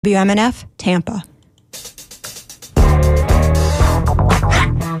WMNF, Tampa.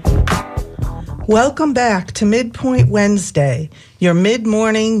 Welcome back to Midpoint Wednesday, your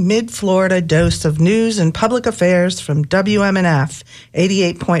mid-morning, mid-Florida dose of news and public affairs from WMNF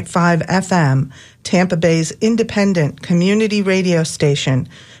 88.5 FM, Tampa Bay's independent community radio station,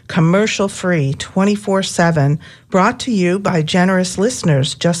 commercial-free 24/7, brought to you by generous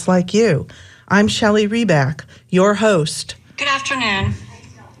listeners just like you. I'm Shelley Reback, your host. Good afternoon.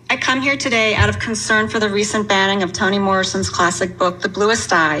 I come here today out of concern for the recent banning of Toni Morrison's classic book, The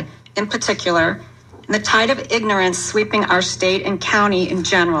Bluest Eye, in particular, and the tide of ignorance sweeping our state and county in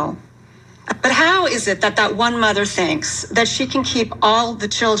general. But how is it that one mother thinks that she can keep all the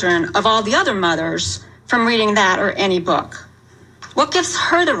children of all the other mothers from reading that or any book? What gives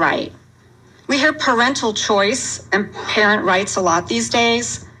her the right? We hear parental choice and parent rights a lot these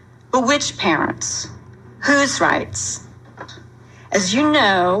days, but which parents? Whose rights? As you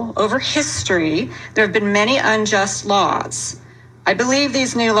know, over history, there have been many unjust laws. I believe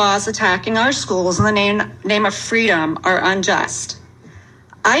these new laws attacking our schools in the name of freedom are unjust.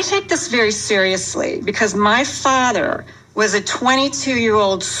 I take this very seriously because my father was a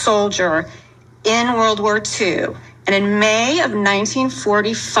 22-year-old soldier in World War II, and in May of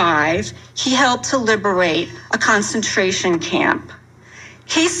 1945, he helped to liberate a concentration camp.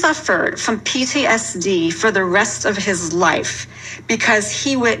 He suffered from PTSD for the rest of his life because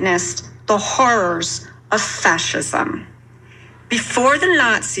he witnessed the horrors of fascism. Before the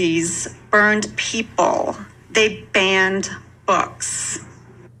Nazis burned people, they banned books.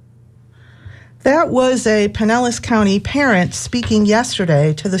 That was a Pinellas County parent speaking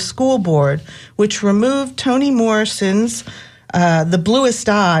yesterday to the school board, which removed Toni Morrison's The Bluest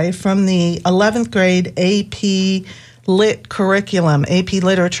Eye from the 11th grade AP Lit curriculum, AP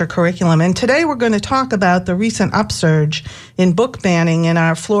Literature curriculum. And today we're going to talk about the recent upsurge in book banning in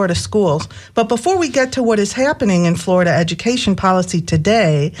our Florida schools. But before we get to what is happening in Florida education policy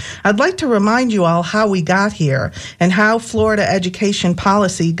today, I'd like to remind you all how we got here and how Florida education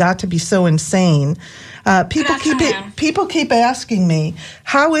policy got to be so insane. People keep asking me,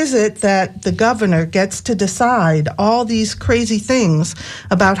 how is it that the governor gets to decide all these crazy things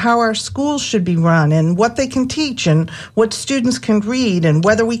about how our schools should be run and what they can teach and what students can read and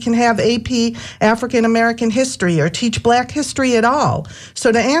whether we can have AP African American history or teach Black history at all?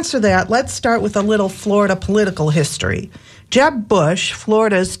 So to answer that, let's start with a little Florida political history. Jeb Bush,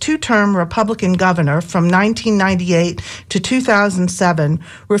 Florida's two-term Republican governor from 1998 to 2007,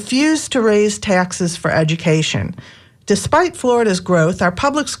 refused to raise taxes for education. Despite Florida's growth, our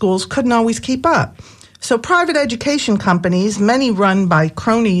public schools couldn't always keep up. So private education companies, many run by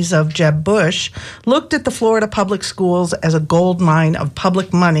cronies of Jeb Bush, looked at the Florida public schools as a gold mine of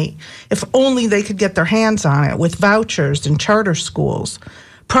public money, if only they could get their hands on it with vouchers and charter schools.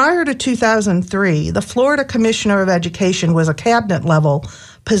 Prior to 2003, the Florida Commissioner of Education was a cabinet-level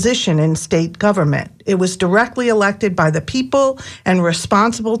position in state government. It was directly elected by the people and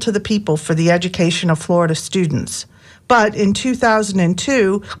responsible to the people for the education of Florida students. But in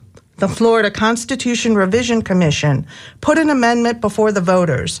 2002, the Florida Constitution Revision Commission put an amendment before the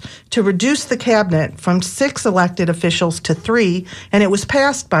voters to reduce the cabinet from 6 elected officials to 3, and it was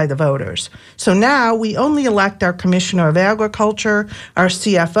passed by the voters. So now we only elect our Commissioner of Agriculture, our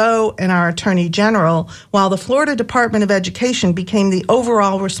CFO, and our Attorney General, while the Florida Department of Education became the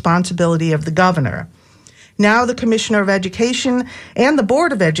overall responsibility of the governor. Now the Commissioner of Education and the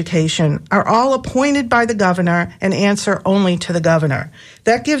Board of Education are all appointed by the governor and answer only to the governor.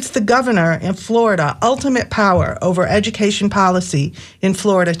 That gives the governor in Florida ultimate power over education policy in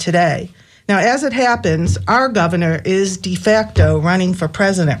Florida today. Now, as it happens, our governor is de facto running for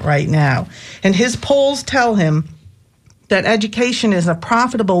president right now, and his polls tell him that education is a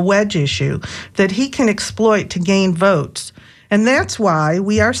profitable wedge issue that he can exploit to gain votes. And that's why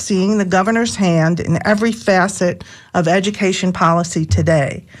we are seeing the governor's hand in every facet of education policy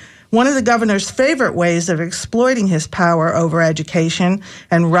today. One of the governor's favorite ways of exploiting his power over education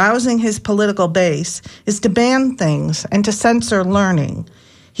and rousing his political base is to ban things and to censor learning.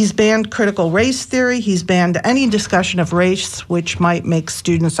 He's banned critical race theory. He's banned any discussion of race which might make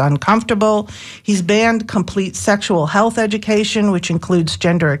students uncomfortable. He's banned complete sexual health education, which includes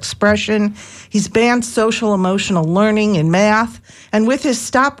gender expression. He's banned social emotional learning in math. And with his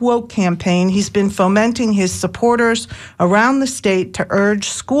Stop Woke campaign, he's been fomenting his supporters around the state to urge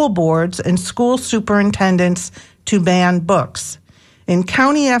school boards and school superintendents to ban books. In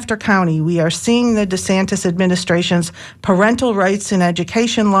county after county, we are seeing the DeSantis administration's parental rights in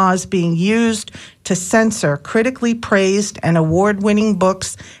education laws being used to censor critically praised and award-winning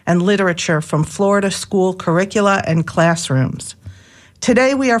books and literature from Florida school curricula and classrooms.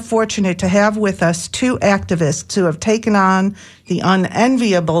 Today, we are fortunate to have with us two activists who have taken on the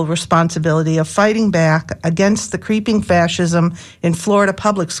unenviable responsibility of fighting back against the creeping fascism in Florida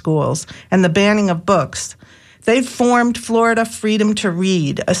public schools and the banning of books. They've formed Florida Freedom to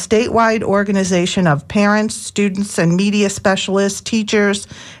Read, a statewide organization of parents, students, and media specialists, teachers,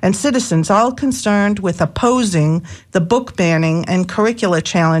 and citizens, all concerned with opposing the book banning and curricula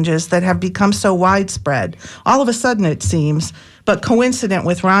challenges that have become so widespread. All of a sudden, it seems, but coincident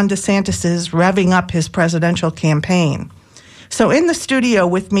with Ron DeSantis' revving up his presidential campaign. So in the studio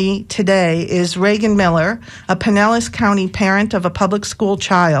with me today is Reagan Miller, a Pinellas County parent of a public school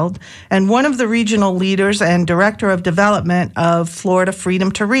child and one of the regional leaders and director of development of Florida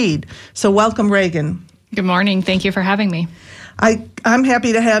Freedom to Read. So welcome, Reagan. Good morning. Thank you for having me. I'm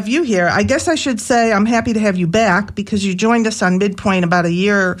happy to have you here. I guess I should say I'm happy to have you back because you joined us on Midpoint about a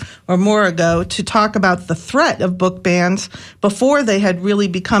year or more ago to talk about the threat of book bans before they had really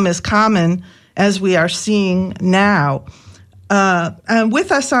become as common as we are seeing now. And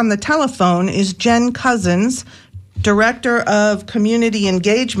with us on the telephone is Jen Cousins, Director of Community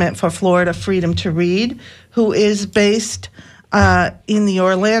Engagement for Florida Freedom to Read, who is based in the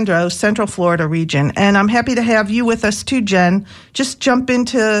Orlando, Central Florida region. And I'm happy to have you with us too, Jen. Just jump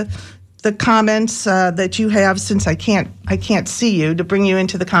into the comments that you have since I can't see you to bring you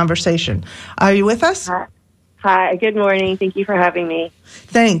into the conversation. Are you with us? Hi, good morning. Thank you for having me.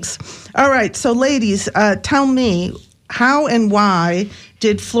 Thanks. All right, so ladies, tell me, how and why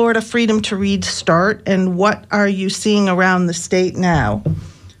did Florida Freedom to Read start, and what are you seeing around the state now?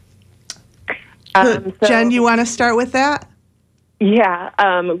 Jen, you want to start with that?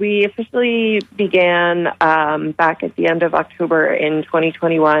 Yeah, we officially began back at the end of October in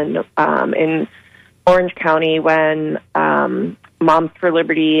 2021 in Orange County when Moms for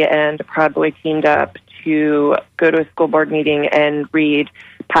Liberty and Proud Boy teamed up to go to a school board meeting and read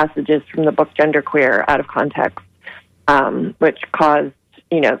passages from the book Genderqueer out of context. Which caused,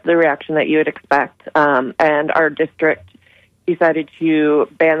 the reaction that you would expect. And our district decided to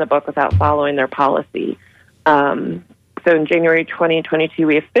ban the book without following their policy. So in January 2022,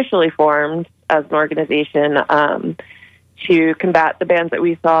 we officially formed as an organization to combat the bans that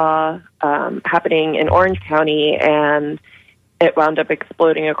we saw happening in Orange County, and it wound up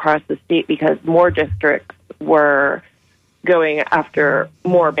exploding across the state because more districts were going after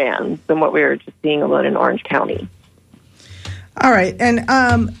more bans than what we were just seeing alone in Orange County. All right,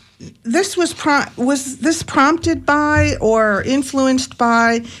 and this was this prompted by or influenced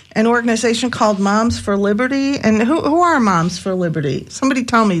by an organization called Moms for Liberty? And who are Moms for Liberty? Somebody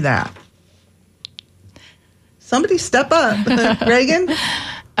tell me that. Somebody step up, Reagan.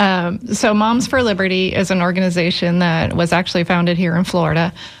 So Moms for Liberty is an organization that was actually founded here in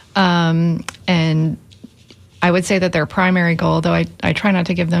Florida, and I would say that their primary goal, though I try not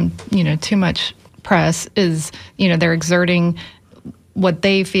to give them too much press, is they're exerting what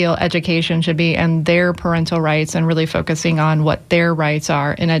they feel education should be and their parental rights, and really focusing on what their rights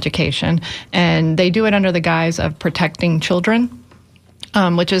are in education. And they do it under the guise of protecting children,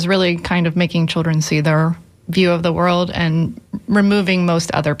 which is really kind of making children see their view of the world and removing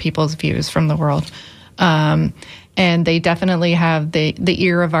most other people's views from the world. And they definitely have the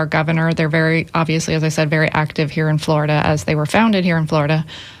ear of our governor. They're very, obviously, as I said, very active here in Florida, as they were founded here in Florida.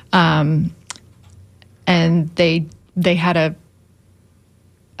 And they had a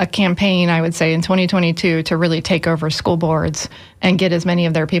campaign, I would say, in 2022 to really take over school boards and get as many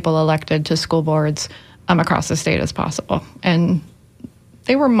of their people elected to school boards across the state as possible. And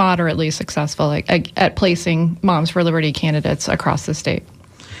they were moderately successful at placing Moms for Liberty candidates across the state.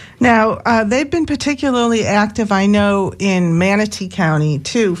 Now, they've been particularly active, I know, in Manatee County,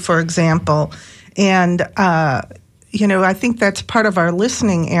 too, for example. And I think that's part of our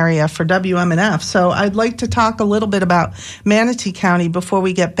listening area for WMNF. So I'd like to talk a little bit about Manatee County before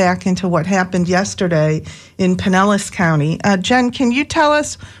we get back into what happened yesterday in Pinellas County. Jen, can you tell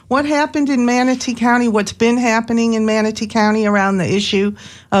us what happened in Manatee County, what's been happening in Manatee County around the issue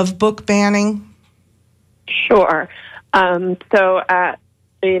of book banning? Sure. So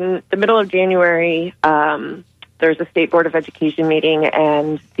in the middle of January, there's a State Board of Education meeting,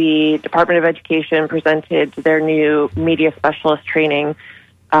 and the Department of Education presented their new media specialist training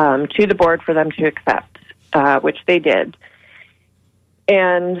to the board for them to accept, which they did.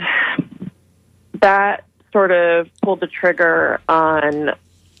 And that sort of pulled the trigger on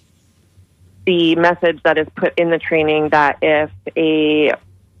the message that is put in the training that if a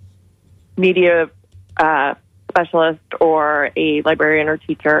media specialist or a librarian or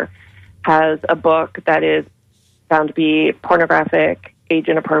teacher has a book that is found to be pornographic, age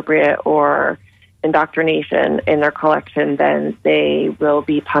inappropriate, or indoctrination in their collection, then they will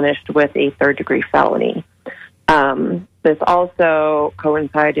be punished with a third-degree felony. This also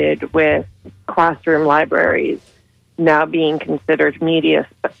coincided with classroom libraries now being considered media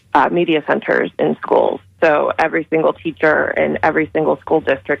centers in schools. So every single teacher in every single school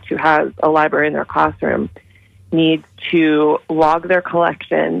district who has a library in their classroom needs to log their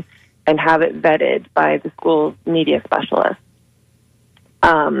collection and have it vetted by the school's media specialist.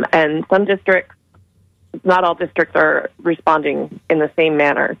 And some districts, not all districts, are responding in the same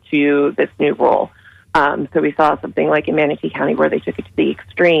manner to this new rule. So we saw something like in Manatee County where they took it to the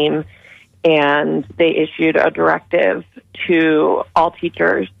extreme, and they issued a directive to all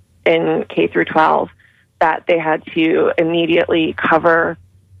teachers in K through 12 that they had to immediately cover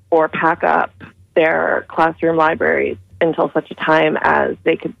or pack up their classroom libraries until such a time as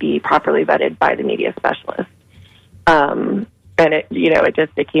they could be properly vetted by the media specialist. And it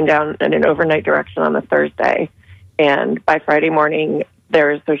came down in an overnight direction on a Thursday, and by Friday morning,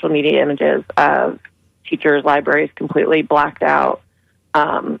 there's social media images of teachers' libraries completely blacked out,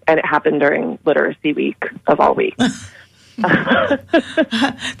 and it happened during Literacy Week of all weeks.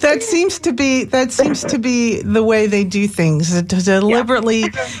 That seems to be the way they do things, to deliberately,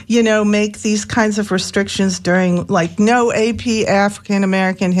 make these kinds of restrictions during, like, no AP African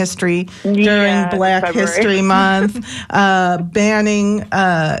American history during Black February. History Month, banning,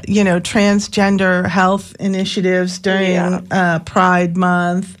 transgender health initiatives during Pride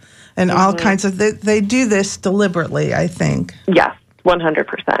Month, and all kinds of. They do this deliberately, I think. Yes,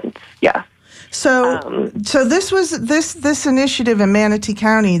 100%. Yes. So this was this initiative in Manatee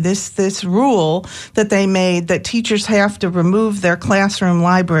County, this rule that they made that teachers have to remove their classroom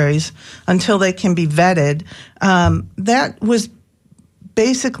libraries until they can be vetted. That was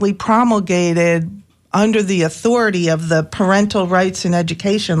basically promulgated under the authority of the Parental Rights in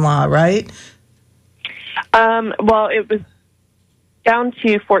Education law, right? Well, it was down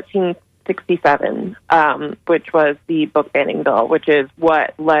to 1467, which was the book banning bill, which is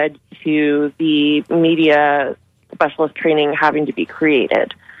what led to the media specialist training having to be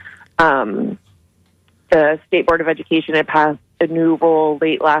created. The State Board of Education had passed a new rule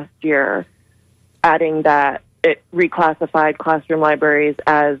late last year, adding that it reclassified classroom libraries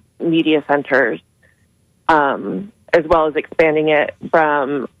as media centers, as well as expanding it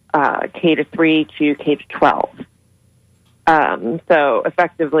from K to 3 to K to 12. So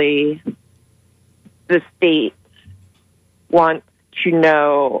effectively, the state wants to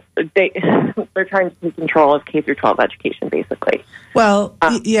know they're trying to take control of K through 12 education, basically. Well,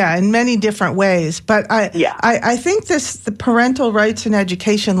 in many different ways. But I think the Parental Rights in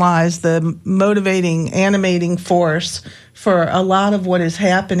Education law is the motivating, animating force for a lot of what is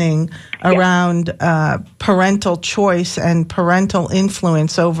happening around parental choice and parental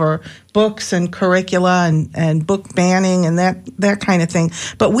influence over books and curricula and book banning and that kind of thing.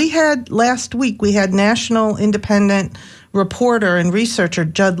 But last week we had national independent reporter and researcher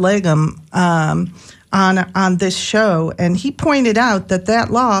Judd Legum on this show, and he pointed out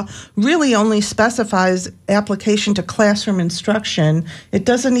that law really only specifies application to classroom instruction. It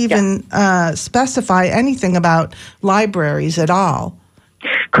doesn't even specify anything about libraries at all.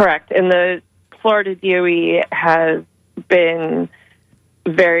 Correct. And the Florida DOE has been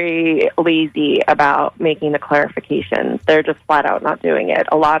very lazy about making the clarification. They're just flat out not doing it.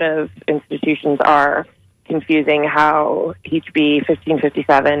 A lot of institutions are confusing how HB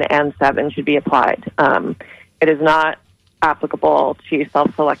 1557 and 7 should be applied. It is not applicable to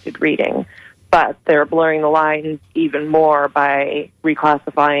self-selected reading, but they're blurring the lines even more by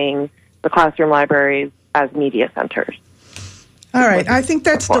reclassifying the classroom libraries as media centers. All right, I think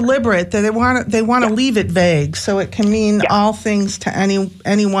that's deliberate. That they want to leave it vague so it can mean all things to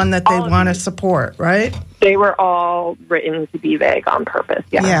anyone that they want to support, right? They were all written to be vague on purpose,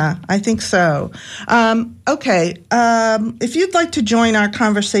 Yeah, I think so. Okay, if you'd like to join our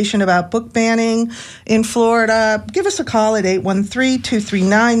conversation about book banning in Florida, give us a call at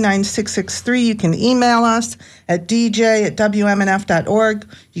 813-239-9663. You can email us at dj@wmnf.org.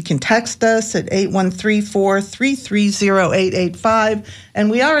 You can text us at 813-433-0885.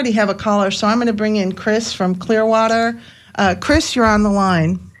 And we already have a caller, so I'm going to bring in Chris from Clearwater. Chris, you're on the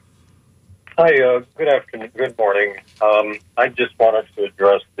line. Hi, good afternoon, good morning. I just wanted to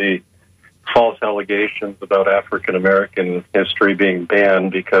address the false allegations about African American history being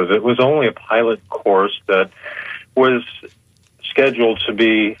banned because it was only a pilot course that was scheduled to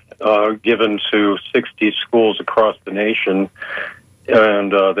be given to 60 schools across the nation,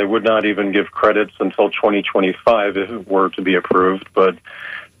 and they would not even give credits until 2025 if it were to be approved. But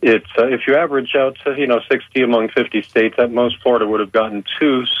it's if you average out to 60 among 50 states, at most Florida would have gotten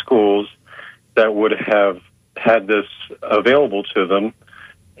 2 schools. that would have had this available to them.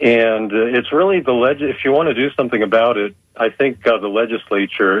 And it's really if you want to do something about it, I think the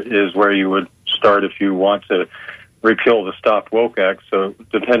legislature is where you would start if you want to repeal the Stop Woke Act. So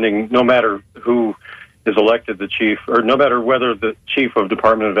no matter who is elected the chief, or no matter whether the chief of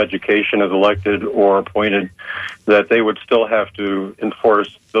Department of Education is elected or appointed, that they would still have to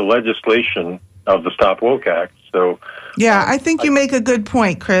enforce the legislation of the Stop Woke Act. So, yeah, I think you make a good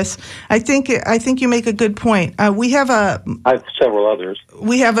point, Chris. I think you make a good point. I have several others.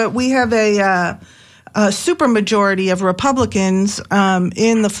 We have a supermajority of Republicans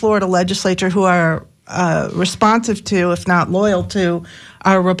in the Florida legislature who are responsive to, if not loyal to,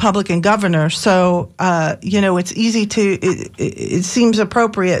 our Republican governor. So, it's easy it seems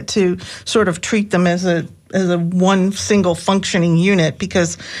appropriate to sort of treat them as a one single functioning unit,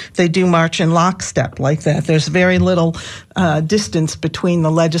 because they do march in lockstep like that. There's very little distance between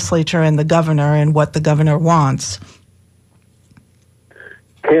the legislature and the governor and what the governor wants.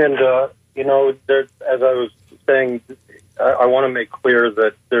 And, as I was saying, I want to make clear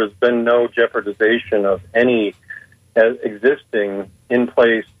that there's been no jeopardization of any existing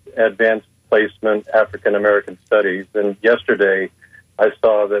in-place advanced placement African American studies. And yesterday I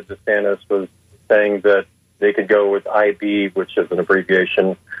saw that DeSantis was saying that they could go with IB, which is an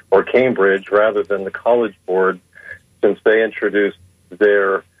abbreviation, or Cambridge, rather than the College Board, since they introduced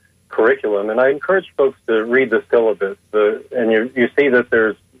their curriculum. And I encourage folks to read the syllabus. And you see that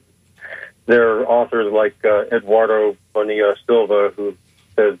there are authors like Eduardo Bonilla Silva, who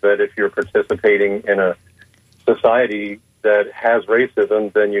says that if you're participating in a society that has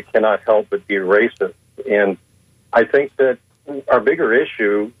racism, then you cannot help but be racist. And I think that our bigger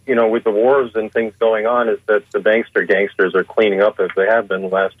issue, with the wars and things going on, is that the bankster gangsters are cleaning up, as they have been the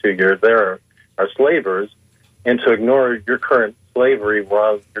last 2 years. There are slavers, and to ignore your current slavery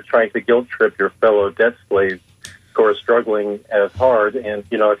while you're trying to guilt trip your fellow debt slaves who are struggling as hard. And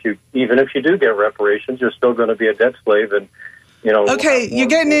even if you do get reparations, you're still going to be a debt slave. And okay, you're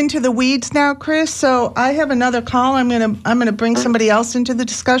getting into the weeds now, Chris. So I have another call. I'm gonna bring somebody else into the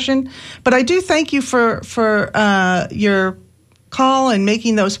discussion. But I do thank you for your call and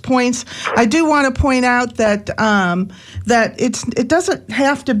making those points. I do want to point out that it doesn't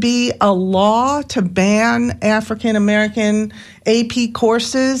have to be a law to ban African American AP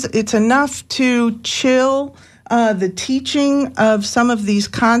courses. It's enough to chill the teaching of some of these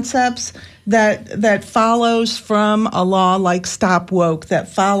concepts that follows from a law like Stop Woke, that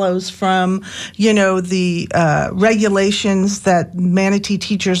follows from, the regulations that Manatee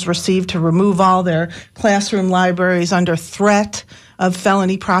teachers receive to remove all their classroom libraries under threat of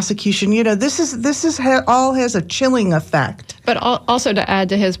felony prosecution. This all has a chilling effect. But also to add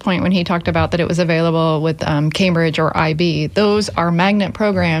to his point when he talked about that it was available with Cambridge or IB, those are magnet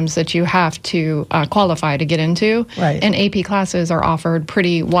programs that you have to qualify to get into. Right. And AP classes are offered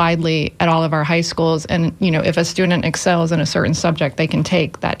pretty widely at all of our high schools. And, if a student excels in a certain subject, they can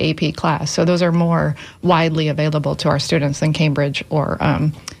take that AP class. So those are more widely available to our students than Cambridge or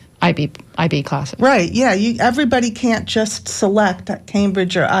IB classes. Right, yeah. Everybody can't just select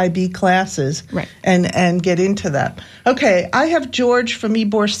Cambridge or IB classes, right, and get into that. Okay, I have George from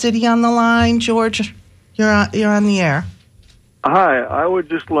Ybor City on the line. George, you're on the air. Hi, I would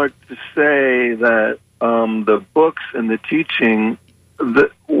just like to say that the books and the teaching,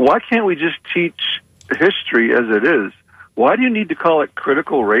 why can't we just teach history as it is? Why do you need to call it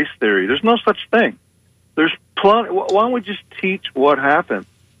critical race theory? There's no such thing. There's plenty. Why don't we just teach what happened?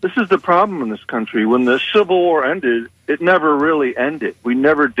 This is the problem in this country. When the Civil War ended, it never really ended. We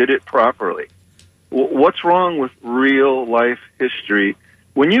never did it properly. What's wrong with real-life history?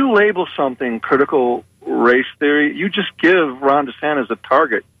 When you label something critical race theory, you just give Ron DeSantis a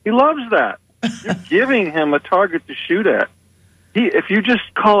target. He loves that. You're giving him a target to shoot at. If you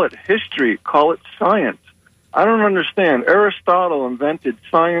just call it history, call it science. I don't understand. Aristotle invented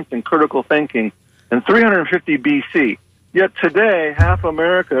science and critical thinking in 350 B.C., yet today, half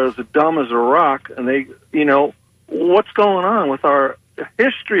America is as dumb as a rock, and what's going on with our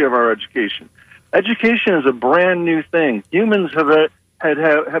history of our education? Education is a brand new thing. Humans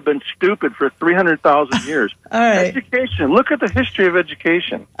have been stupid for 300,000 years. All right. Education. Look at the history of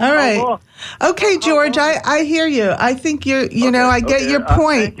education. All right. Okay, George, I hear you. I think I get your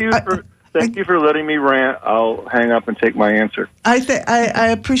point. Thank you for letting me rant. I'll hang up and take my answer. I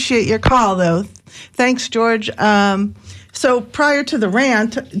appreciate your call, though. Thanks, George. So prior to the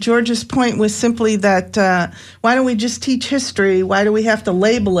rant, George's point was simply that why don't we just teach history? Why do we have to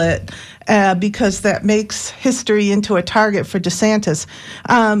label it? because that makes history into a target for DeSantis.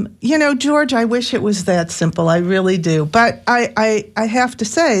 George, I wish it was that simple. I really do. But I have to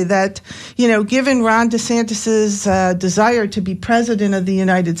say that, given Ron DeSantis's desire to be president of the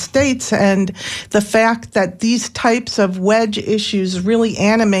United States and the fact that these types of wedge issues really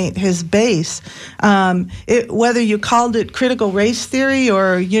animate his base, whether you called it critical race theory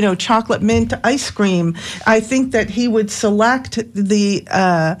or, chocolate mint ice cream, I think that he would select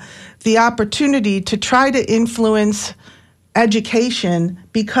the opportunity to try to influence education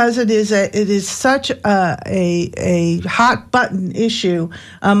because it is such a hot button issue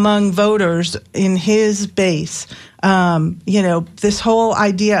among voters in his base. This whole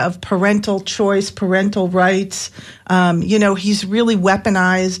idea of parental choice, parental rights, he's really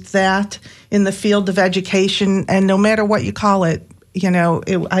weaponized that in the field of education, and no matter what you call it,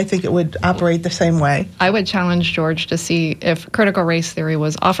 I think it would operate the same way. I would challenge George to see if critical race theory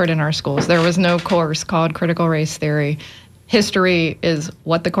was offered in our schools. There was no course called critical race theory. History is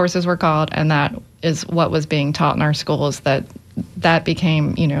what the courses were called, and that is what was being taught in our schools. That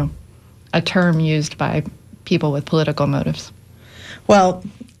became, a term used by people with political motives. Well,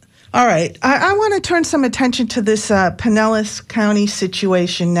 all right. I want to turn some attention to this Pinellas County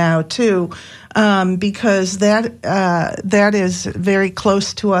situation now, too, because that is very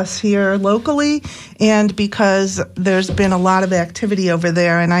close to us here locally, and because there's been a lot of activity over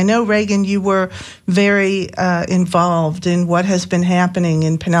there. And I know, Reagan, you were very involved in what has been happening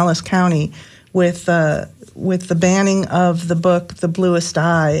in Pinellas County with the banning of the book The Bluest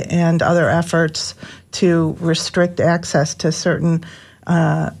Eye and other efforts to restrict access to certain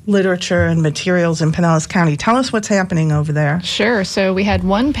literature and materials in Pinellas County. Tell us what's happening over there. Sure. So we had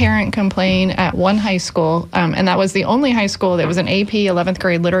one parent complain at one high school, and that was the only high school that was an AP 11th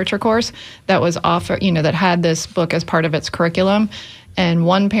grade literature course that was offered, that had this book as part of its curriculum. And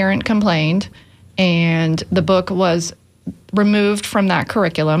one parent complained, and the book was removed from that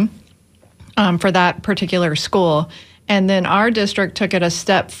curriculum for that particular school. And then our district took it a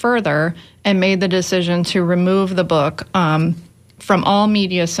step further and made the decision to remove the book from all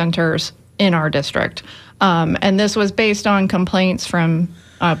media centers in our district. And this was based on complaints from,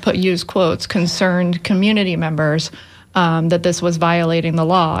 use quotes, concerned community members that this was violating the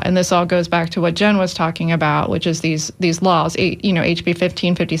law. And this all goes back to what Jen was talking about, which is these laws, HB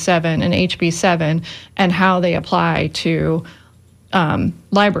 1557 and HB 7, and how they apply to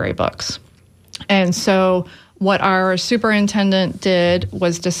library books. And so what our superintendent did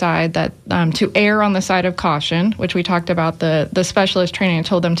was decide that to err on the side of caution, which we talked about the specialist training,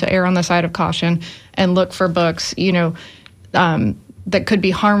 told them to err on the side of caution and look for books, that could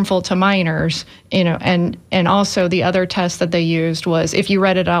be harmful to minors, and also the other test that they used was if you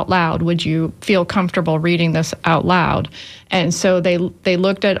read it out loud, would you feel comfortable reading this out loud? And so they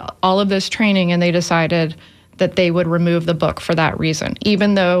looked at all of this training and they decided that they would remove the book for that reason,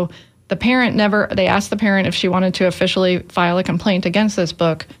 even though they asked the parent if she wanted to officially file a complaint against this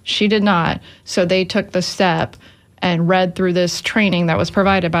book. She did not. So they took the step and read through this training that was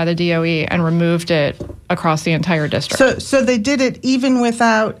provided by the DOE and removed it across the entire district. So they did it even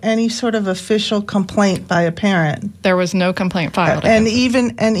without any sort of official complaint by a parent? There was no complaint filed. And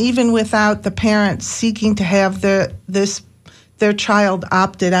even without the parent seeking to have their child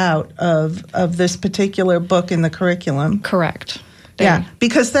opted out of this particular book in the curriculum? Correct. Yeah,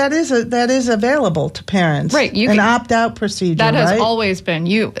 because that is available to parents. Right. An opt-out procedure, that has right? always been.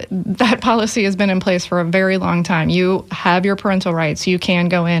 That policy has been in place for a very long time. You have your parental rights. You can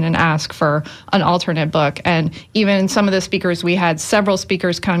go in and ask for an alternate book. And even some of the speakers, we had several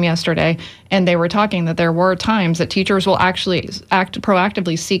speakers come yesterday, and they were talking that there were times that teachers will actually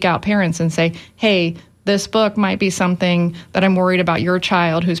proactively seek out parents and say, hey, this book might be something that I'm worried about your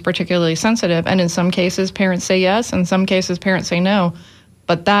child who's particularly sensitive. And in some cases, parents say yes. In some cases, parents say no.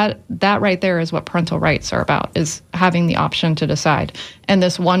 But that right there is what parental rights are about, is having the option to decide. And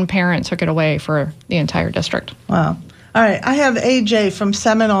this one parent took it away for the entire district. Wow. All right. I have AJ from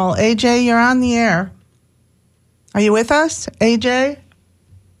Seminole. AJ, you're on the air. Are you with us? AJ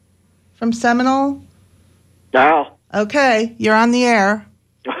from Seminole? Now. Okay. You're on the air.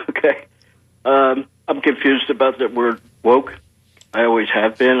 Okay. I'm confused about that word woke. I always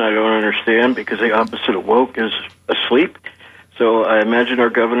have been. I don't understand, because the opposite of woke is asleep. So I imagine our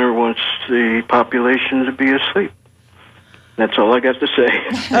governor wants the population to be asleep. That's all I got to say.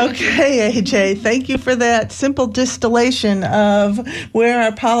 Okay, AJ, thank you for that simple distillation of where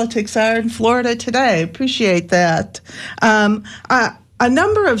our politics are in Florida today. Appreciate that. A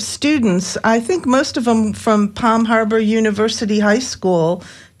number of students, I think most of them from Palm Harbor University High School,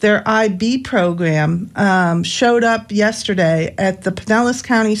 their IB program, showed up yesterday at the Pinellas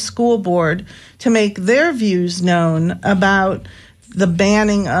County School Board to make their views known about the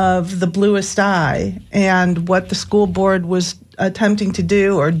banning of the Bluest Eye and what the school board was attempting to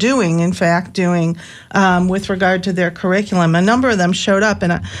do, or doing, in fact, with regard to their curriculum. A number of them showed up,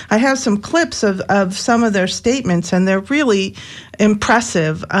 and I have some clips of some of their statements, and they're really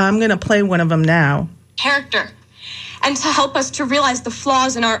impressive. I'm going to play one of them now. Character, and to help us to realize the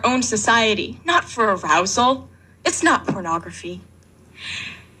flaws in our own society, not for arousal. It's not pornography.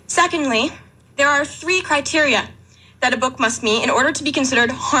 Secondly, there are 3 criteria that a book must meet in order to be considered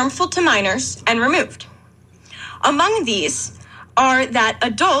harmful to minors and removed. Among these are that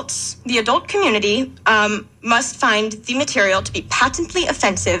adults, the adult community, must find the material to be patently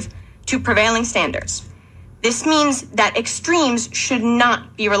offensive to prevailing standards. This means that extremes should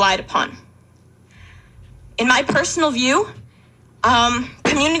not be relied upon. In my personal view,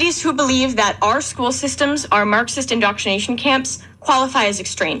 communities who believe that our school systems are Marxist indoctrination camps qualify as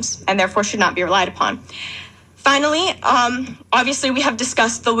extremes and therefore should not be relied upon. Finally, obviously we have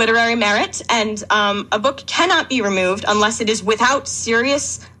discussed the literary merit, and a book cannot be removed unless it is without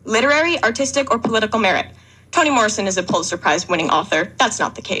serious literary, artistic, or political merit. Toni Morrison is a Pulitzer Prize winning author. That's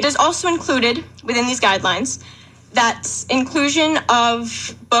not the case. It is also included within these guidelines that inclusion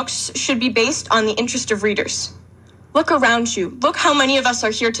of books should be based on the interest of readers. Look around you. Look how many of us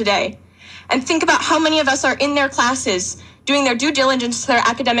are here today. And think about how many of us are in their classes doing their due diligence to their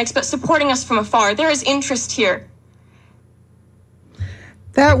academics, but supporting us from afar. There is interest here.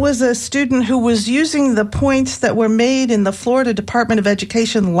 That was a student who was using the points that were made in the Florida Department of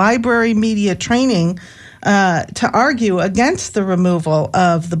Education library media training to argue against the removal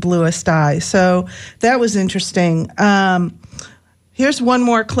of the Bluest Eye. So that was interesting. Here's one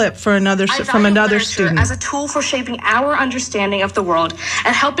more clip from another student. As a tool for shaping our understanding of the world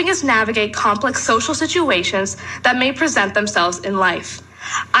and helping us navigate complex social situations that may present themselves in life.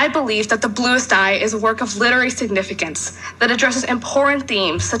 I believe that The Bluest Eye is a work of literary significance that addresses important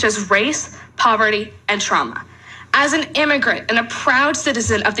themes such as race, poverty, and trauma. As an immigrant and a proud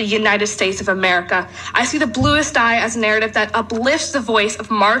citizen of the United States of America, I see The Bluest Eye as a narrative that uplifts the voice of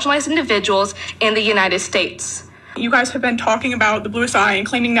marginalized individuals in the United States. You guys have been talking about the Bluest Eye and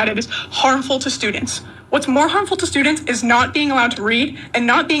claiming that it is harmful to students. What's more harmful to students is not being allowed to read and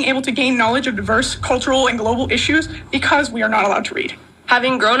not being able to gain knowledge of diverse cultural and global issues because we are not allowed to read.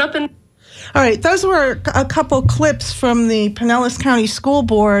 Having grown up in... All right, those were a couple clips from the Pinellas County School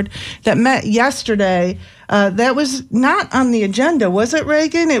Board that met yesterday. That was not on the agenda, was it,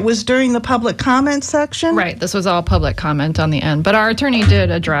 Reagan? It was during the public comment section? Right, this was all public comment on the end. But our attorney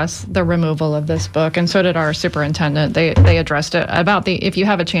did address the removal of this book, and so did our superintendent. They addressed it about if you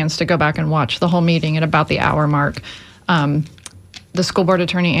have a chance to go back and watch the whole meeting at about the hour mark, the school board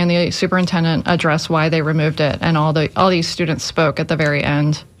attorney and the superintendent addressed why they removed it, and all these students spoke at the very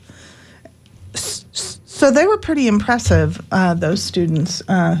end. So they were pretty impressive, those students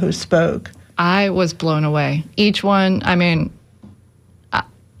who spoke. I was blown away. Each one, I mean,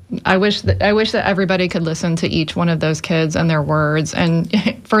 I wish that everybody could listen to each one of those kids and their words. And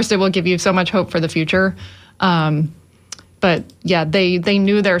first, it will give you so much hope for the future. But yeah, they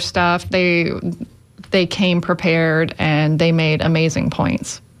knew their stuff. They came prepared, and they made amazing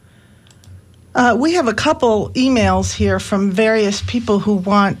points. We have a couple emails here from various people who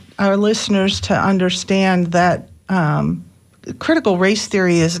want our listeners to understand that critical race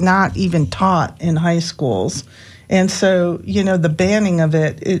theory is not even taught in high schools. And so, the banning of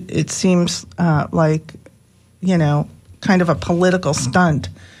it seems like, kind of a political stunt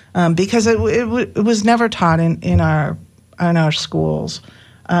because it was never taught in our schools.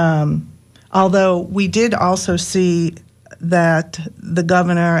 Although we did also see that the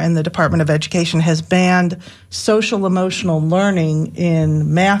governor and the Department of Education has banned social emotional learning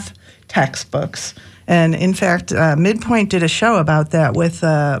in math textbooks. And in fact, Midpoint did a show about that with,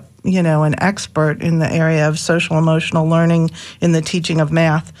 an expert in the area of social emotional learning in the teaching of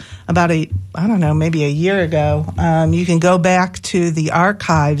math about maybe a year ago. You can go back to the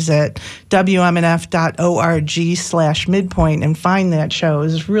archives at wmnf.org/midpoint and find that show. It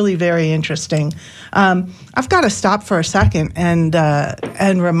was really very interesting. I've got to stop for a second and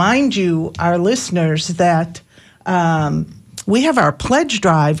remind you, our listeners, that we have our pledge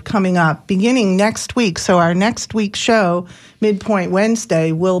drive coming up beginning next week. So our next week's show, Midpoint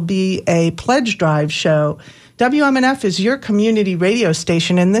Wednesday, will be a pledge drive show. WMNF is your community radio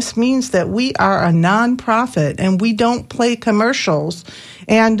station, and this means that we are a nonprofit and we don't play commercials,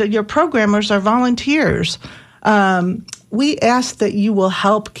 and your programmers are volunteers. we ask that you will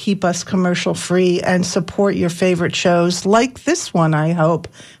help keep us commercial free and support your favorite shows like this one, I hope,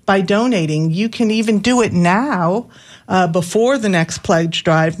 by donating. You can even do it now before the next pledge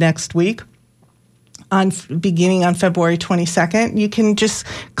drive next week. Beginning on February 22nd, you can just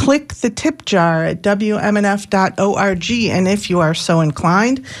click the tip jar at WMNF.org, and if you are so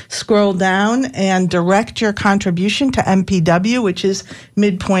inclined, scroll down and direct your contribution to MPW, which is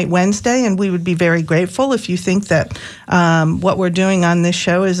Midpoint Wednesday, and we would be very grateful if you think that what we're doing on this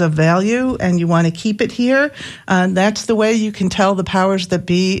show is of value and you want to keep it here. That's the way you can tell the powers that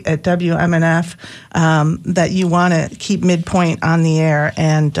be at WMNF that you want to keep Midpoint on the air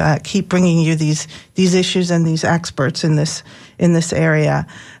and keep bringing you these issues and these experts in this area.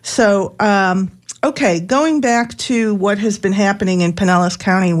 So, okay, going back to what has been happening in Pinellas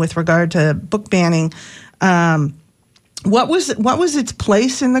County with regard to book banning, what was its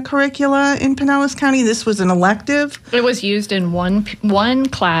place in the curricula in Pinellas County? This was an elective? It was used in one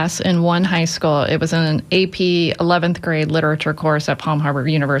class in one high school. It was an AP 11th grade literature course at Palm Harbor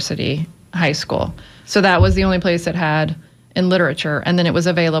University High School. So that was the only place it had in literature, and then it was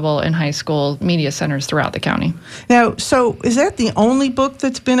available in high school media centers throughout the county. Now, so is that the only book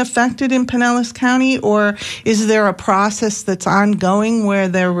that's been affected in Pinellas County, or is there a process that's ongoing where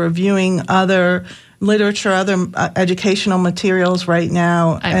they're reviewing other literature, other educational materials right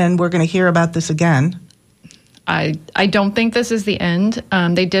now, and we're going to hear about this again? I don't think this is the end.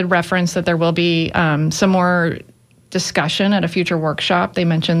 They did reference that there will be some more discussion at a future workshop. They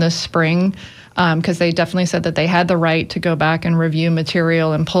mentioned this spring, because they definitely said that they had the right to go back and review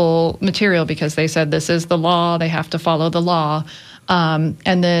material and pull material because they said this is the law, they have to follow the law. And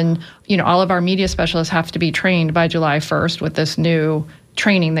then, all of our media specialists have to be trained by July 1st with this new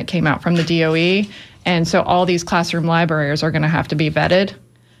training that came out from the DOE. And so all these classroom librarians are going to have to be vetted.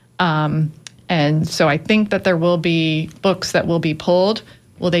 And so I think that there will be books that will be pulled.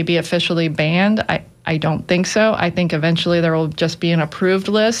 Will they be officially banned? I don't think so. I think eventually there will just be an approved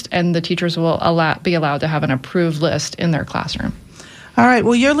list, and the teachers will be allowed to have an approved list in their classroom. All right.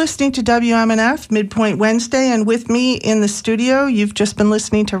 Well, you're listening to WMNF Midpoint Wednesday, and with me in the studio, you've just been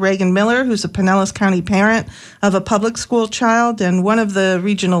listening to Reagan Miller, who's a Pinellas County parent of a public school child and one of the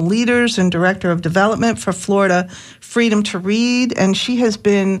regional leaders and director of development for Florida Freedom to Read, and she has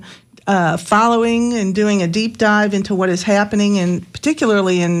been following and doing a deep dive into what is happening,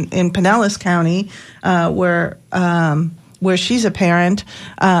 particularly in Pinellas County, where she's a parent,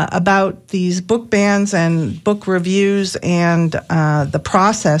 about these book bans and book reviews and the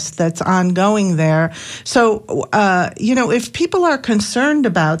process that's ongoing there. So, if people are concerned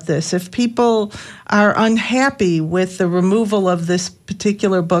about this, if people are unhappy with the removal of this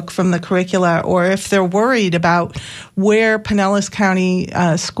particular book from the curricula, or if they're worried about where Pinellas County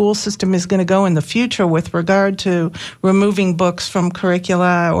school system is going to go in the future with regard to removing books from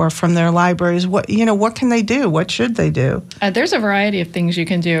curricula or from their libraries, what can they do? What should they do? There's a variety of things you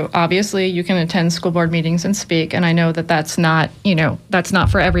can do. Obviously, you can attend school board meetings and speak, and I know that that's not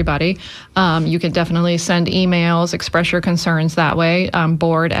for everybody. You can definitely send emails, express your concerns that way,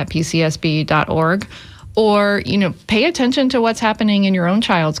 board@pcsb.org. Or, pay attention to what's happening in your own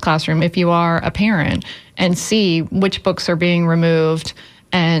child's classroom if you are a parent, and see which books are being removed,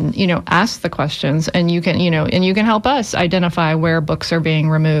 and, ask the questions. And you can, and you can help us identify where books are being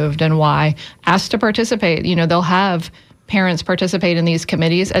removed and why. Ask to participate. They'll have parents participate in these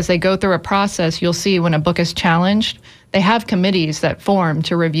committees. As they go through a process, you'll see when a book is challenged, they have committees that form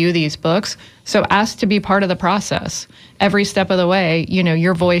to review these books. So ask to be part of the process. Every step of the way,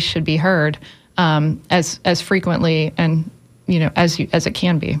 your voice should be heard as frequently and as it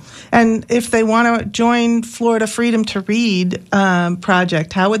can be. And if they want to join Florida Freedom to Read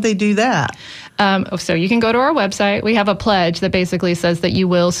project, how would they do that? So you can go to our website. We have a pledge that basically says that you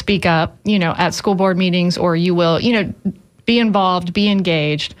will speak up, at school board meetings, or you will, be involved, be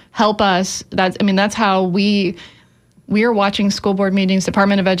engaged, help us. That's how we are watching school board meetings,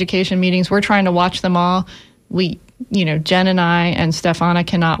 Department of Education meetings. We're trying to watch them all. Jen and I and Stefana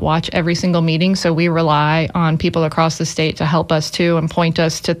cannot watch every single meeting, so we rely on people across the state to help us too and point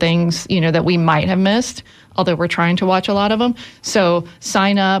us to things, that we might have missed, although we're trying to watch a lot of them. So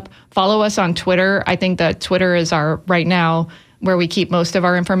sign up, follow us on Twitter. I think that Twitter is right now, where we keep most of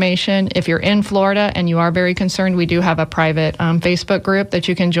our information. If you're in Florida and you are very concerned, we do have a private Facebook group that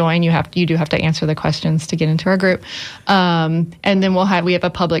you can join. You do have to answer the questions to get into our group. And then we have a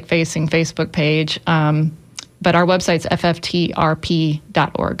public-facing Facebook page. But our website's fftrp.org.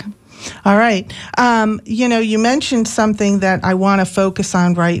 All right. You mentioned something that I want to focus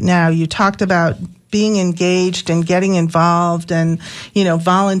on right now. You talked about being engaged and getting involved and,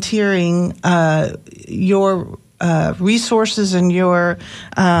 volunteering your resources and your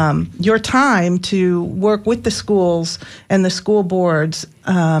time to work with the schools and the school boards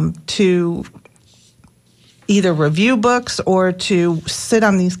to either review books or to sit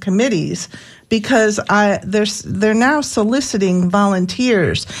on these committees, because they're now soliciting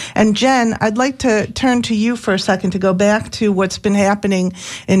volunteers. And Jen, I'd like to turn to you for a second to go back to what's been happening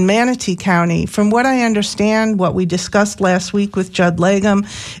in Manatee County. From what I understand, what we discussed last week with Judd Legum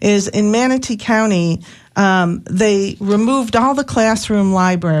is in Manatee County, they removed all the classroom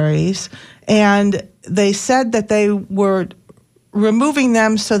libraries, and they said that they were removing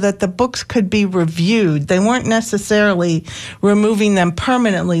them so that the books could be reviewed. They weren't necessarily removing them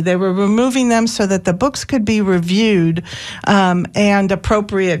permanently. They were removing them so that the books could be reviewed, and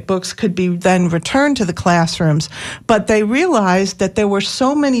appropriate books could be then returned to the classrooms. But they realized that there were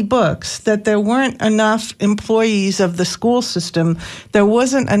so many books that there weren't enough employees of the school system. There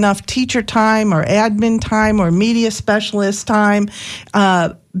wasn't enough teacher time or admin time or media specialist time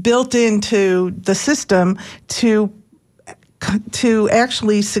built into the system to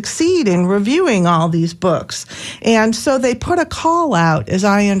actually succeed in reviewing all these books. And so they put a call out, as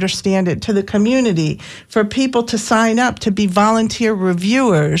I understand it, to the community for people to sign up to be volunteer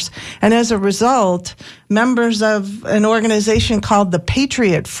reviewers. And as a result, members of an organization called the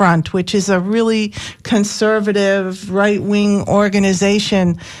Patriot Front, which is a really conservative, right-wing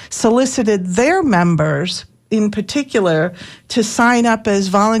organization, solicited their members in particular to sign up as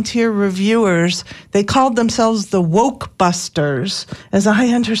volunteer reviewers. They called themselves the Woke Busters, as I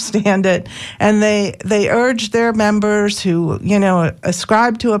understand it, and they urged their members who,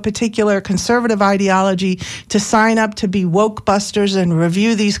 ascribe to a particular conservative ideology to sign up to be Woke Busters and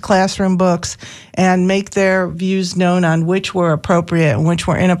review these classroom books and make their views known on which were appropriate and which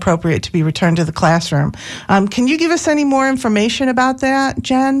were inappropriate to be returned to the classroom. Can you give us any more information about that,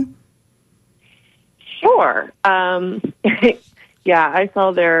 Jen? Sure. Yeah, I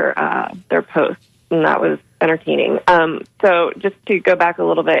saw their post, and that was entertaining. So just to go back a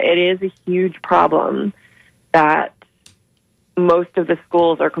little bit, it is a huge problem that most of the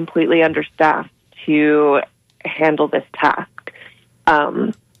schools are completely understaffed to handle this task.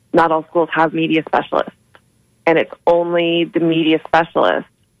 Not all schools have media specialists, and it's only the media specialists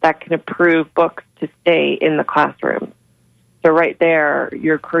that can approve books to stay in the classroom. So right there,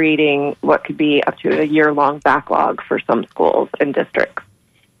 you're creating what could be up to a year-long backlog for some schools and districts.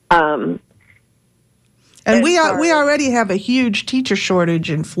 And we already have a huge teacher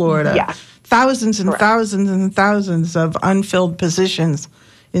shortage in Florida. Yeah. Thousands and thousands and thousands of unfilled positions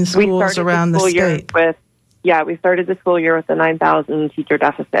in schools around the state. We started the school year with a 9,000 teacher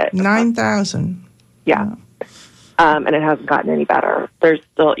deficit. 9,000. Yeah. And it hasn't gotten any better. There's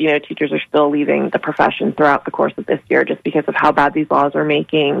still, teachers are still leaving the profession throughout the course of this year just because of how bad these laws are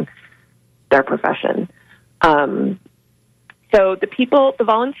making their profession. So the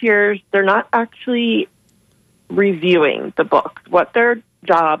volunteers, they're not actually reviewing the books. What their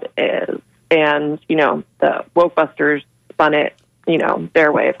job is, and, the Woke Busters spun it,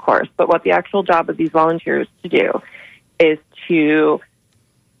 their way, of course. But what the actual job of these volunteers to do is to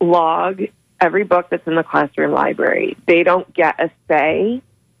log every book that's in the classroom library. They don't get a say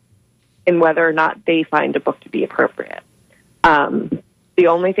in whether or not they find a book to be appropriate. The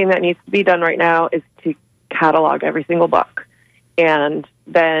only thing that needs to be done right now is to catalog every single book. And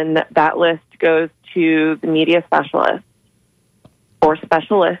then that list goes to the media specialist or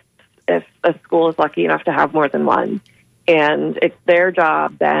specialists if a school is lucky enough to have more than one. And it's their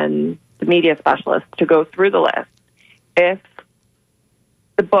job, then, the media specialist, to go through the list. If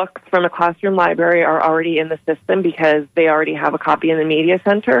the books from a classroom library are already in the system because they already have a copy in the media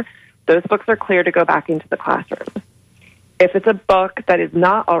center, those books are clear to go back into the classroom. If it's a book that is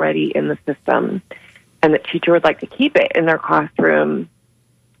not already in the system and the teacher would like to keep it in their classroom,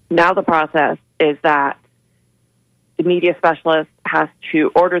 now the process is that the media specialist has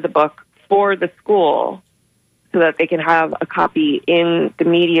to order the book for the school so that they can have a copy in the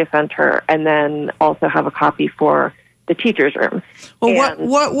media center and then also have a copy for the teacher's room. Well,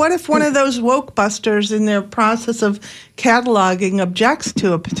 what if one of those woke busters in their process of cataloging objects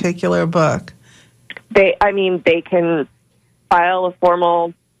to a particular book? They can file a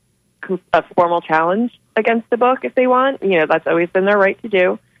formal challenge against the book if they want. That's always been their right to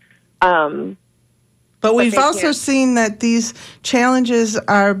do. But we've also seen that these challenges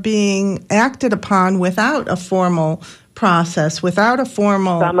are being acted upon without a formal process, without a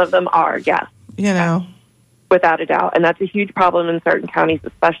formal... Some of them are, yes. Without a doubt. And that's a huge problem in certain counties,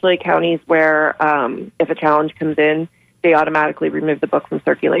 especially counties where if a challenge comes in, they automatically remove the book from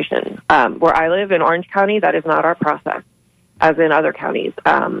circulation. Where I live in Orange County, that is not our process, as in other counties.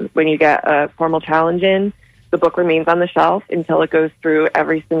 When you get a formal challenge in, the book remains on the shelf until it goes through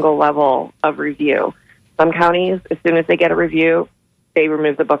every single level of review. Some counties, as soon as they get a review, they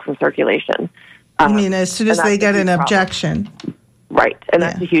remove the book from circulation. You mean as soon as they get an objection? Right, and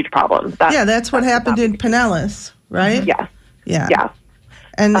that's a huge problem. That's what happened in Pinellas, right? Yes. Yeah.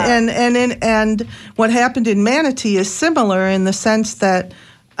 And what happened in Manatee is similar in the sense that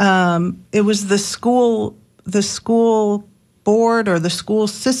it was the school board or the school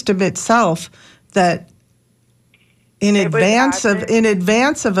system itself that in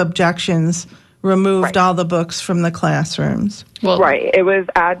advance of objections removed all the books from the classrooms. Right. It was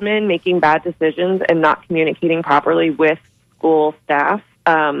admin making bad decisions and not communicating properly with school staff,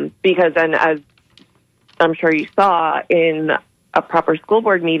 because then, as I'm sure you saw in a proper school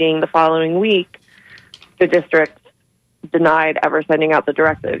board meeting the following week, the district denied ever sending out the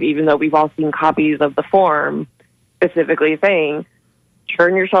directive, even though we've all seen copies of the form specifically saying,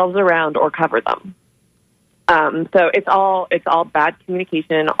 turn your shelves around or cover them. So it's all bad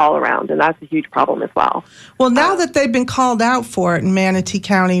communication all around, and that's a huge problem as well. Well, now that they've been called out for it in Manatee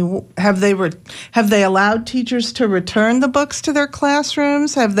County, have they allowed teachers to return the books to their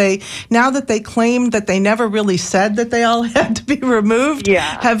classrooms? Have they, now that they claimed that they never really said that they all had to be removed?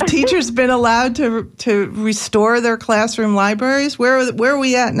 Yeah. Have teachers been allowed to restore their classroom libraries? Where are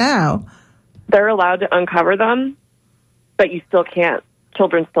we at now? They're allowed to uncover them, but you still can't.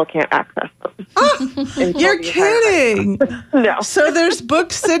 Children still can't access them. Oh, you're kidding! No. So there's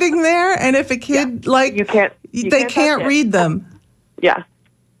books sitting there, and if a kid they can't read them. Yeah.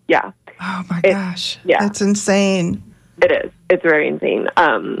 Oh my gosh! Yeah, that's insane. It is. It's very insane.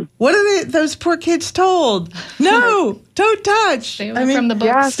 What are those poor kids told? No, don't touch. Stay away from the books.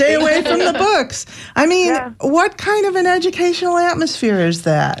 Yeah, stay away from the books. I mean, what kind of an educational atmosphere is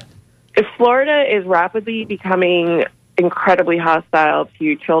that? Florida is rapidly becoming incredibly hostile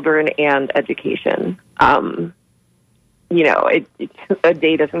to children and education. A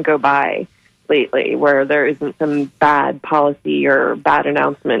day doesn't go by lately where there isn't some bad policy or bad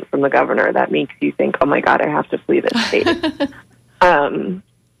announcement from the governor that makes you think, oh my God, I have to flee this state.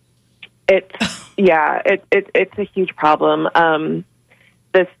 It's a huge problem.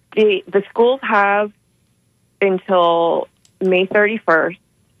 The schools have until May 31st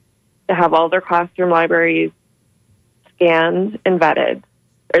to have all their classroom libraries scanned and vetted,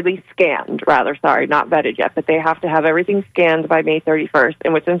 or at least scanned, rather, sorry, not vetted yet, but they have to have everything scanned by May 31st.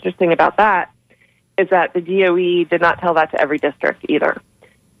 And what's interesting about that is that the DOE did not tell that to every district either.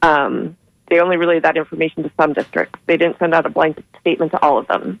 They only relayed that information to some districts. They didn't send out a blanket statement to all of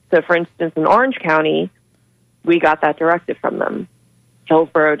them. So, for instance, in Orange County, we got that directive from them.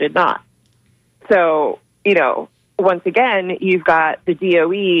 Hillsborough did not. So, once again, you've got the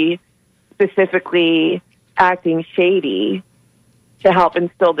DOE specifically acting shady to help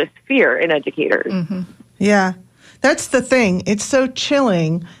instill this fear in educators. Mm-hmm. Yeah, that's the thing. It's so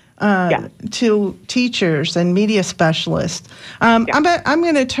chilling to teachers and media specialists. I'm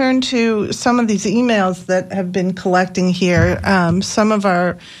going to turn to some of these emails that have been collecting here. Some of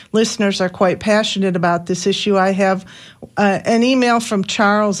our listeners are quite passionate about this issue. I have an email from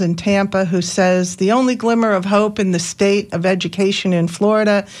Charles in Tampa who says, the only glimmer of hope in the state of education in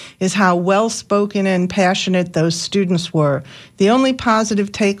Florida is how well-spoken and passionate those students were. The only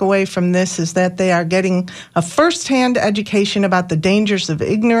positive takeaway from this is that they are getting a first-hand education about the dangers of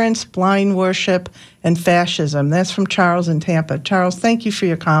ignorance, blind worship, and fascism. That's from Charles in Tampa. Charles, thank you for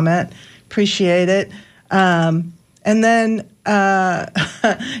your comment. Appreciate it. And then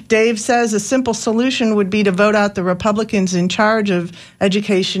Dave says a simple solution would be to vote out the Republicans in charge of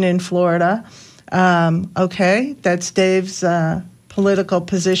education in Florida. Okay, that's Dave's political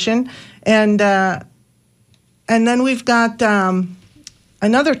position. And then we've got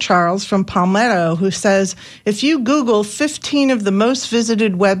another Charles from Palmetto who says, if you Google 15 of the most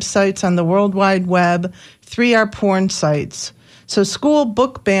visited websites on the World Wide Web, 3 are porn sites. So school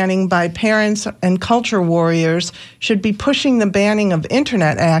book banning by parents and culture warriors should be pushing the banning of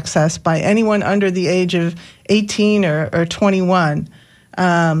internet access by anyone under the age of 18 or 21.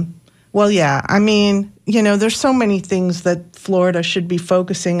 Well, yeah, I mean, there's so many things that Florida should be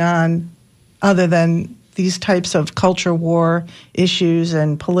focusing on other than these types of culture war issues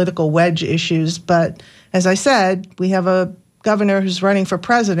and political wedge issues. But as I said, we have a governor who's running for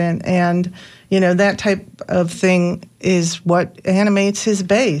president, and that type of thing is what animates his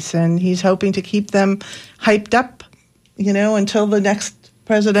base, and he's hoping to keep them hyped up, until the next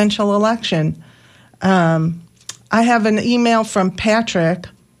presidential election. I have an email from Patrick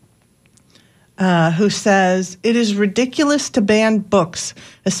who says, "It is ridiculous to ban books,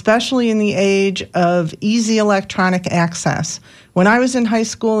 especially in the age of easy electronic access. When I was in high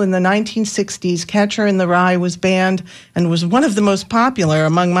school in the 1960s, Catcher in the Rye was banned and was one of the most popular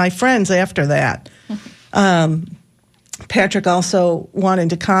among my friends after that." Patrick also wanted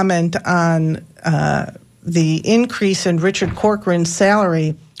to comment on the increase in Richard Corcoran's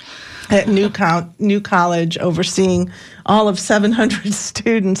salary at New College, overseeing all of 700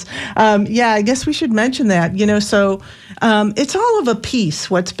 students. I guess we should mention that. So it's all of a piece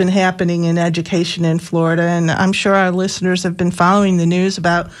what's been happening in education in Florida, and I'm sure our listeners have been following the news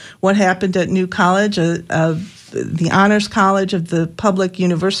about what happened at New College, the honors college of the public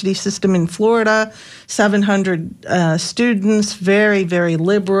university system in Florida. 700 students, very, very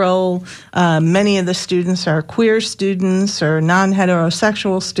liberal. Many of the students are queer students or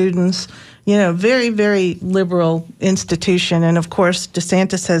non-heterosexual students. Very, very liberal institution. And of course,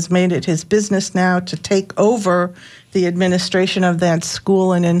 DeSantis has made it his business now to take over the administration of that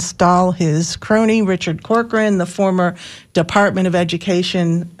school and install his crony, Richard Corcoran, the former Department of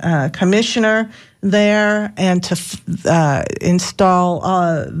Education commissioner there, and to install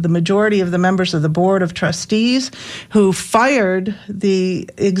the majority of the members of the Board of Trustees, who fired the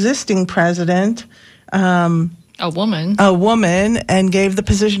existing president, a woman, and gave the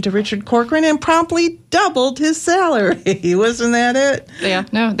position to Richard Corcoran and promptly doubled his salary. Wasn't that it? Yeah,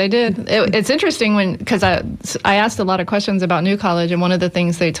 no, they did. It's interesting because I asked a lot of questions about New College, and one of the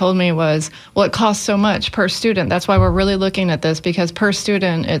things they told me was, well, it costs so much per student. That's why we're really looking at this, because per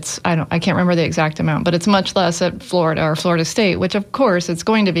student, I can't remember the exact amount, but it's much less at Florida or Florida State, which of course it's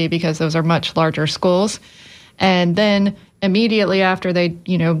going to be because those are much larger schools. And then immediately after they,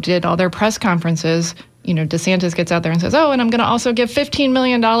 did all their press conferences, DeSantis gets out there and says, and I'm going to also give $15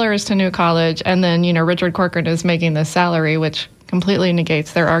 million to New College. And then, Richard Corcoran is making this salary, which completely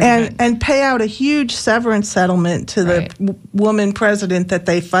negates their argument. And pay out a huge severance settlement to the woman president that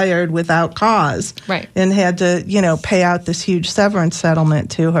they fired without cause. Right. And had to, pay out this huge severance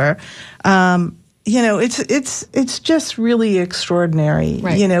settlement to her. It's just really extraordinary,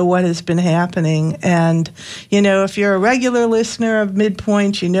 what has been happening. And, if you're a regular listener of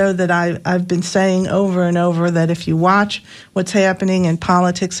Midpoint, you know that I've been saying over and over that if you watch what's happening in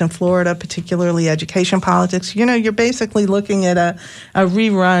politics in Florida, particularly education politics, you're basically looking at a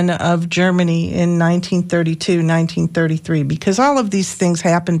rerun of Germany in 1932, 1933, because all of these things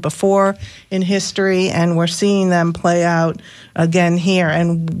happened before in history, and we're seeing them play out again here.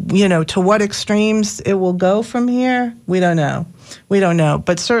 And, to what extremes it will go from here, we don't know.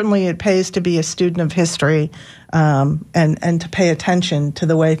 But certainly it pays to be a student of history and to pay attention to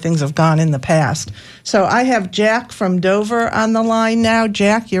the way things have gone in the past. So I have Jack from Dover on the line now.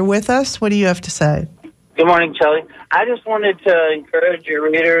 Jack, you're with us. What do you have to say? Good morning, Shelley. I just wanted to encourage your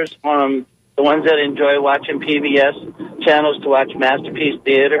readers, the ones that enjoy watching PBS channels, to watch Masterpiece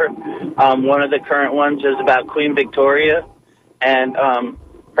Theater. One of the current ones is about Queen Victoria. And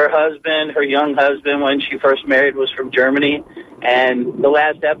her young husband, when she first married, was from Germany. And the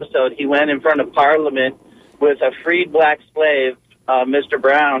last episode, he went in front of Parliament with a freed black slave, Mr.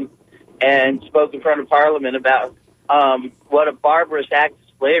 Brown, and spoke in front of Parliament about what a barbarous act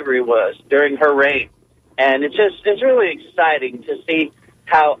of slavery was during her reign. And it's really exciting to see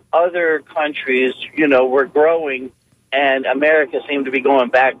how other countries, were growing, and America seemed to be going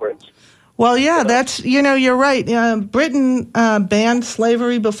backwards. Well, yeah, that's, you're right. Britain banned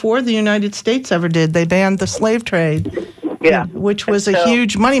slavery before the United States ever did. They banned the slave trade, which was a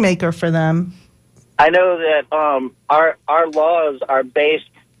huge moneymaker for them. I know that our laws are based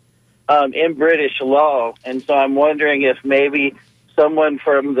in British law, and so I'm wondering if maybe someone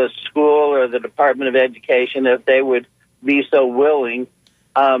from the school or the Department of Education, if they would be so willing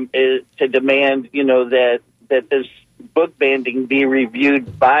to demand, that this book banning be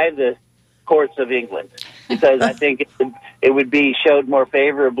reviewed by the courts of England, because I think it would be showed more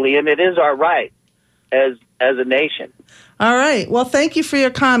favorably, and it is our right as a nation. All right. Well, thank you for your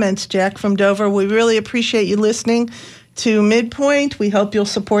comments, Jack from Dover. We really appreciate you listening to Midpoint. We hope you'll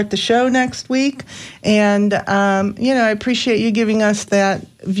support the show next week. And, I appreciate you giving us that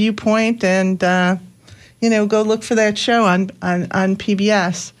viewpoint, and, go look for that show on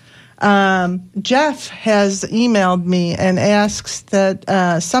PBS. Jeff has emailed me and asks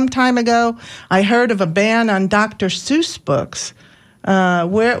that some time ago I heard of a ban on Dr. Seuss books.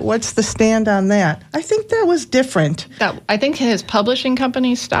 What's the stand on that? I think that was different. I think his publishing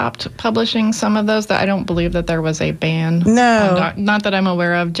company stopped publishing some of those. I don't believe that there was a ban. No. Not that I'm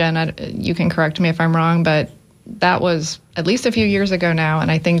aware of. Jen, you can correct me if I'm wrong, but that was at least a few years ago now,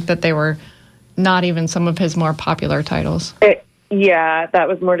 and I think that they were not even some of his more popular titles. Yeah, that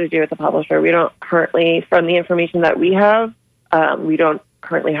was more to do with the publisher. We don't currently, from the information that we have, we don't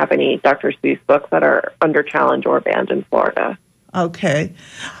currently have any Dr. Seuss books that are under challenge or banned in Florida. Okay.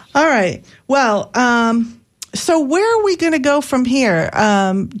 All right. Well, so where are we going to go from here?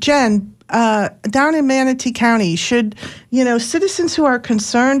 Jen, down in Manatee County, should, citizens who are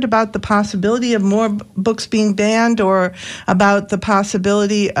concerned about the possibility of more books being banned or about the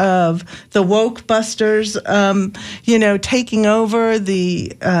possibility of the woke busters, taking over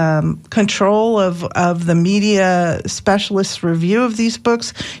the control of the media specialists' review of these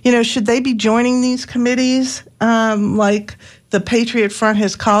books, should they be joining these committees like the Patriot Front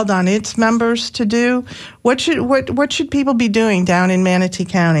has called on its members to do? What should people be doing down in Manatee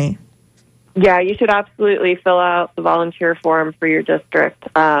County? Yeah, you should absolutely fill out the volunteer form for your district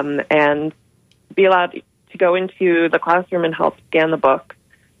and be allowed to go into the classroom and help scan the book.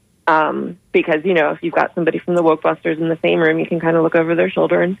 Because, if you've got somebody from the Woke Busters in the same room, you can kind of look over their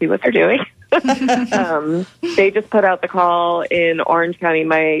shoulder and see what they're doing. They just put out the call in Orange County,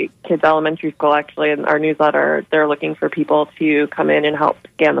 my kids' elementary school, actually, in our newsletter. They're looking for people to come in and help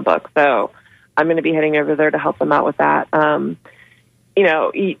scan the book. So I'm going to be heading over there to help them out with that.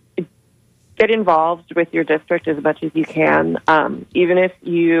 Get involved with your district as much as you can. Even if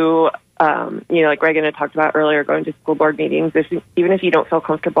you, like Reagan had talked about earlier, going to school board meetings, even if you don't feel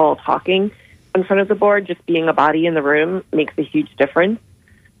comfortable talking in front of the board, just being a body in the room makes a huge difference.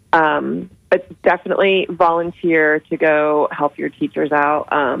 But definitely volunteer to go help your teachers out.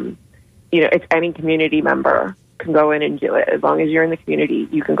 It's any community member can go in and do it. As long as you're in the community,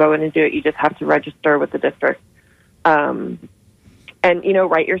 you can go in and do it. You just have to register with the district. And,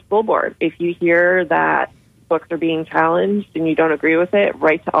 write your school board. If you hear that books are being challenged and you don't agree with it,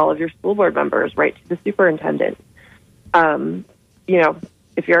 write to all of your school board members, write to the superintendent.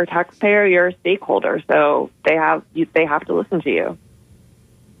 If you're a taxpayer, you're a stakeholder, so they have to listen to you.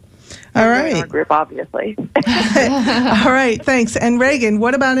 All right. Our group, obviously. All right, thanks. And Reagan,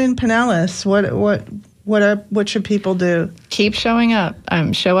 what about in Pinellas? What should people do? Keep showing up.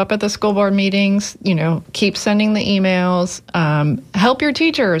 Show up at the school board meetings. Keep sending the emails. Help your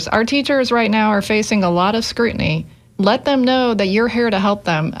teachers. Our teachers right now are facing a lot of scrutiny. Let them know that you're here to help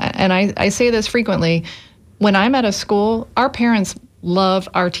them. And I say this frequently. When I'm at a school, our parents love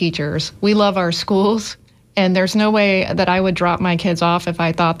our teachers. We love our schools. And there's no way that I would drop my kids off if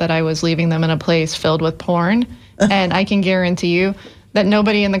I thought that I was leaving them in a place filled with porn. And I can guarantee you that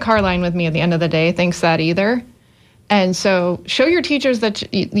nobody in the car line with me at the end of the day thinks that either. And so show your teachers that,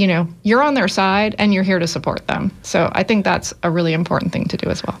 you're on their side and you're here to support them. So I think that's a really important thing to do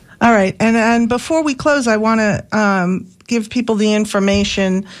as well. All right. And before we close, I want to give people the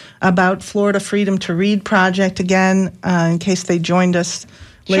information about Florida Freedom to Read Project again, in case they joined us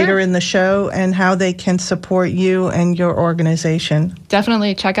later in the show, and how they can support you and your organization.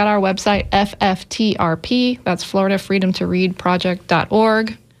 Definitely check out our website, FFTRP. That's Florida Freedom to Read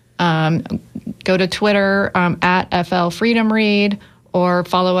Project.org. Go to Twitter at FL Freedom Read, or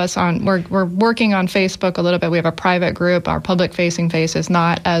follow us on, we're working on Facebook a little bit. We have a private group. Our public-facing face is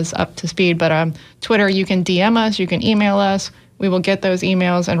not as up to speed, but Twitter, you can DM us, you can email us. We will get those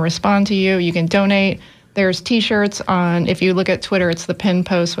emails and respond to you. You can donate. There's T-shirts on, if you look at Twitter, it's the pinned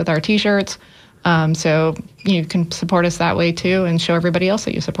post with our T-shirts. So you can support us that way too and show everybody else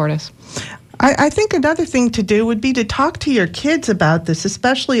that you support us. I think another thing to do would be to talk to your kids about this,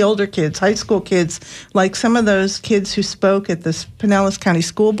 especially older kids, high school kids, like some of those kids who spoke at the Pinellas County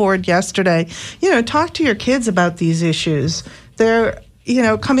School Board yesterday. Talk to your kids about these issues. They're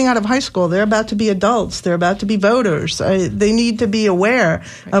coming out of high school, they're about to be adults. They're about to be voters. They need to be aware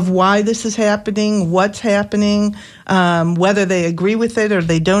of why this is happening, what's happening, whether they agree with it or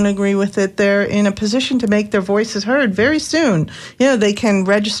they don't agree with it. They're in a position to make their voices heard very soon. They can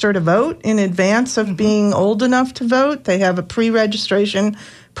register to vote in advance of being old enough to vote. They have a pre-registration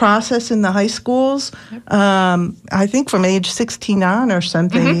process in the high schools. I think from age 16 on or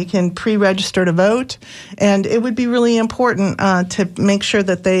something, you can pre-register to vote. And it would be really important to make sure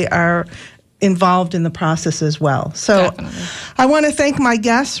that they are involved in the process as well. So definitely. I want to thank my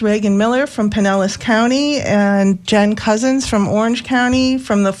guests, Reagan Miller from Pinellas County and Jen Cousins from Orange County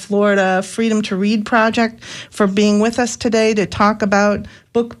from the Florida Freedom to Read Project, for being with us today to talk about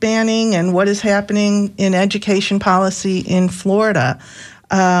book banning and what is happening in education policy in Florida.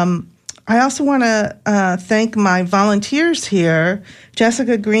 I also want to thank my volunteers here,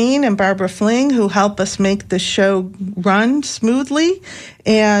 Jessica Green and Barbara Fling, who help us make the show run smoothly.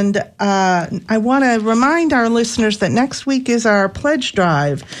 And I want to remind our listeners that next week is our pledge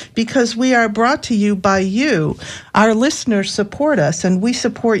drive, because we are brought to you by you. Our listeners support us, and we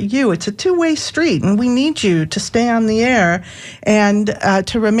support you. It's a two-way street, and we need you to stay on the air and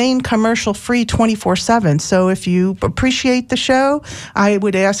to remain commercial-free 24/7. So if you appreciate the show, I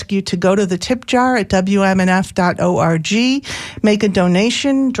would ask you to go to the tip jar at WMNF.org, make a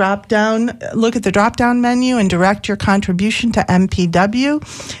donation, look at the drop-down menu, and direct your contribution to MPW.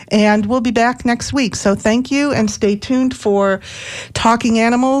 And we'll be back next week. So thank you, and stay tuned for Talking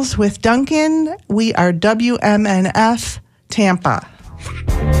Animals with Duncan. We are WMNF Tampa.